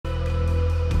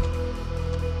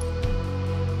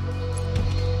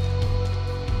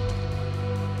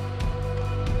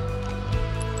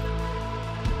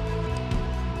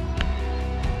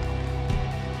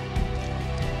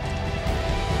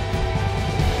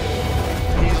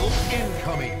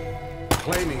incoming.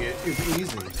 Claiming it is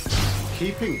easy.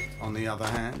 Keeping it, on the other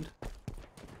hand.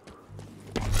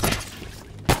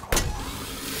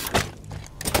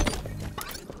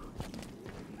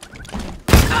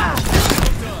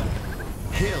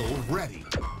 Hill ready.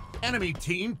 Enemy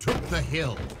team took the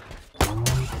hill.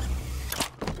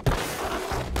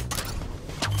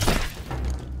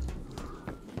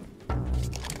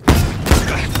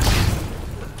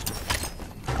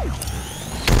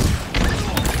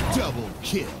 Double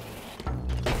kill.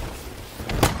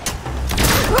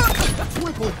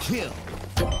 Triple kill.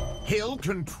 Hill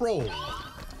control.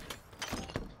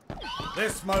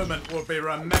 This moment will be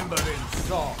remembered in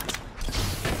song.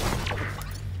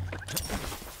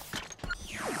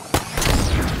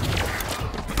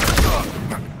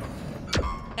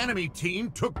 Enemy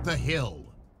team took the hill.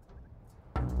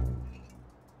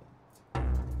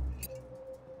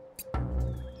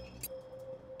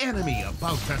 Enemy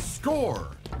about to score.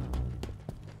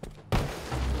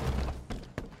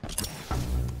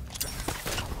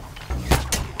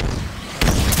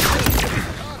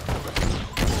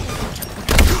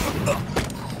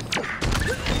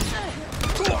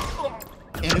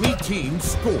 Enemy team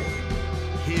scored.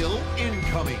 Hill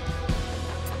incoming.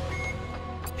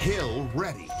 Hill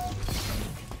ready.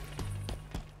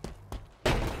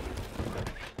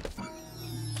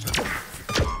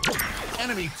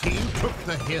 Enemy team took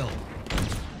the hill.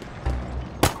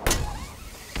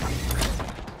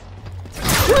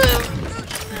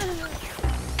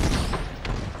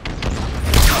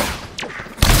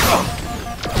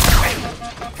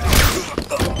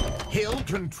 Hill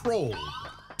controlled.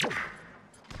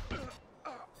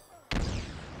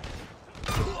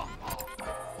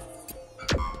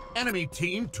 Enemy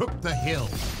team took the hill.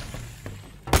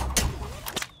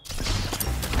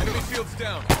 Enemy shields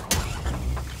down.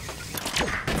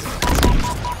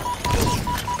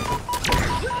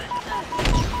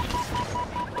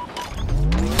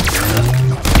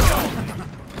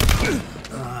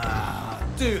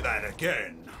 Do that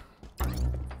again.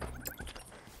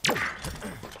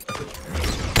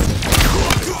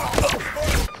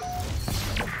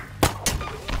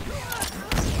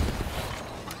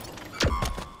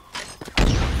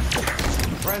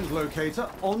 Friend locator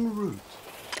en route.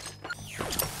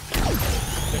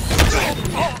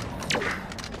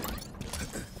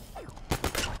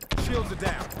 Shields are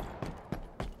down.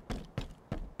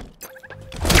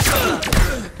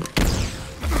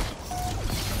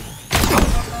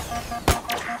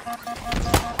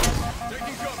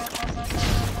 Taking cover.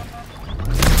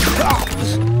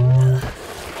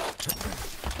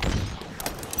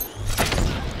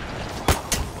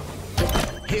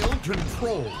 Hill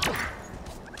control.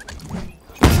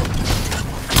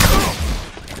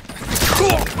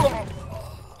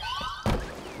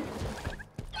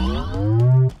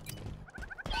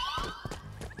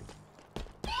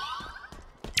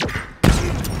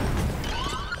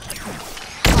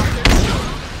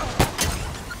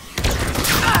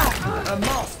 A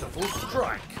masterful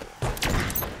strike.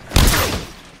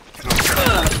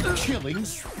 Killing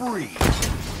spree.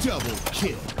 Double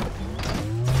kill.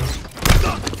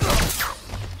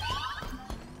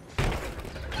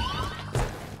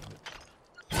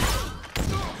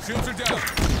 Shields are down.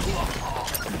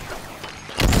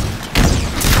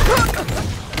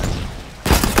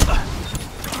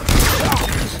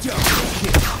 Double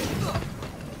kill.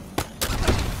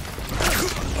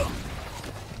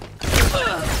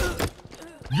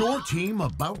 Your team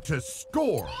about to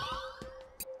score.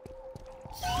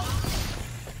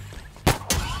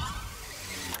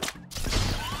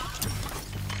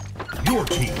 Your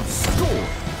team scored.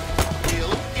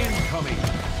 Hill incoming.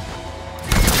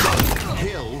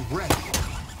 Hill ready.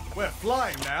 We're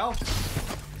flying now.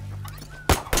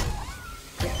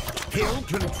 Hill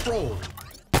control.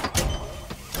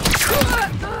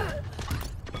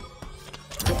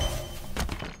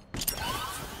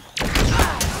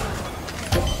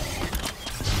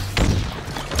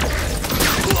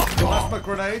 Plasma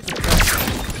grenades.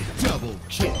 Double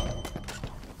kill.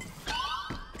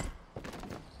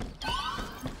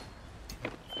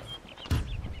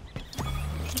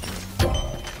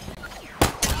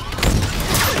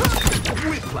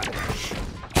 Whiplash.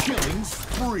 Killing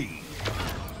spree.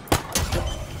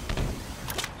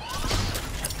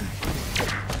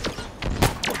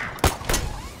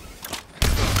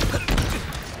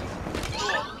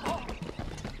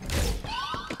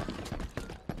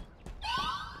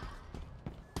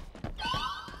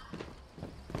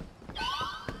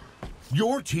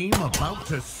 Your team about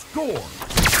to score.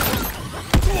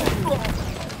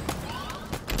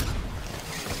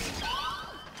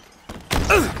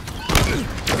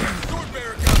 Sword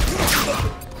bearer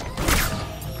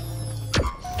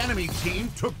Enemy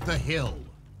team took the hill.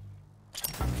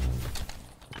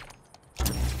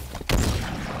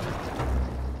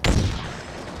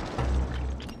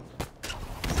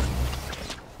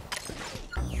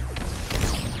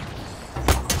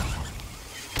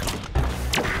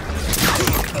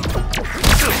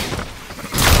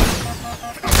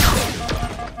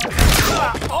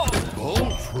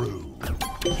 All true.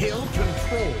 Hill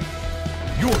control.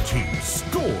 Your team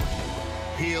scored.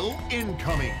 Hill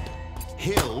incoming.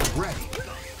 Hill ready.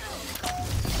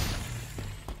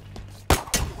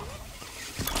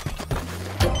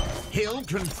 Hill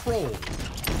control.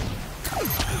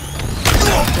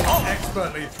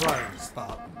 Expertly thrown,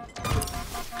 Spartan.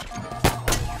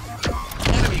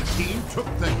 Enemy team took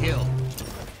the hill.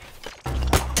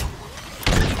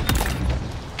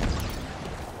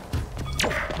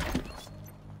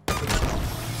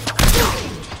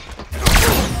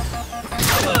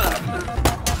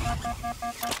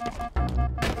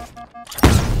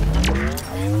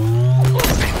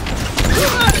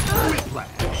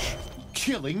 Whiplash.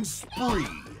 Killing spree.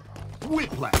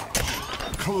 Whiplash.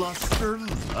 Cluster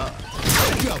love.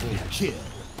 Double kill.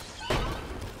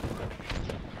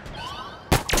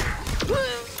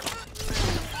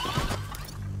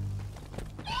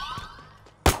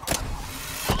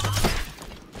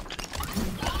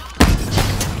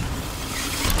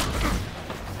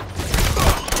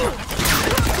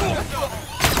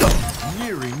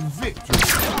 Nearing victory.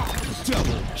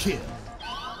 Double kill.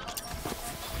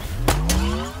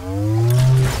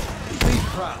 Be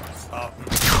proud, Spartan.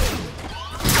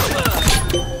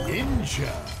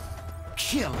 Ninja.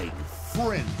 Killing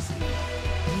frenzy.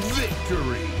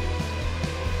 Victory.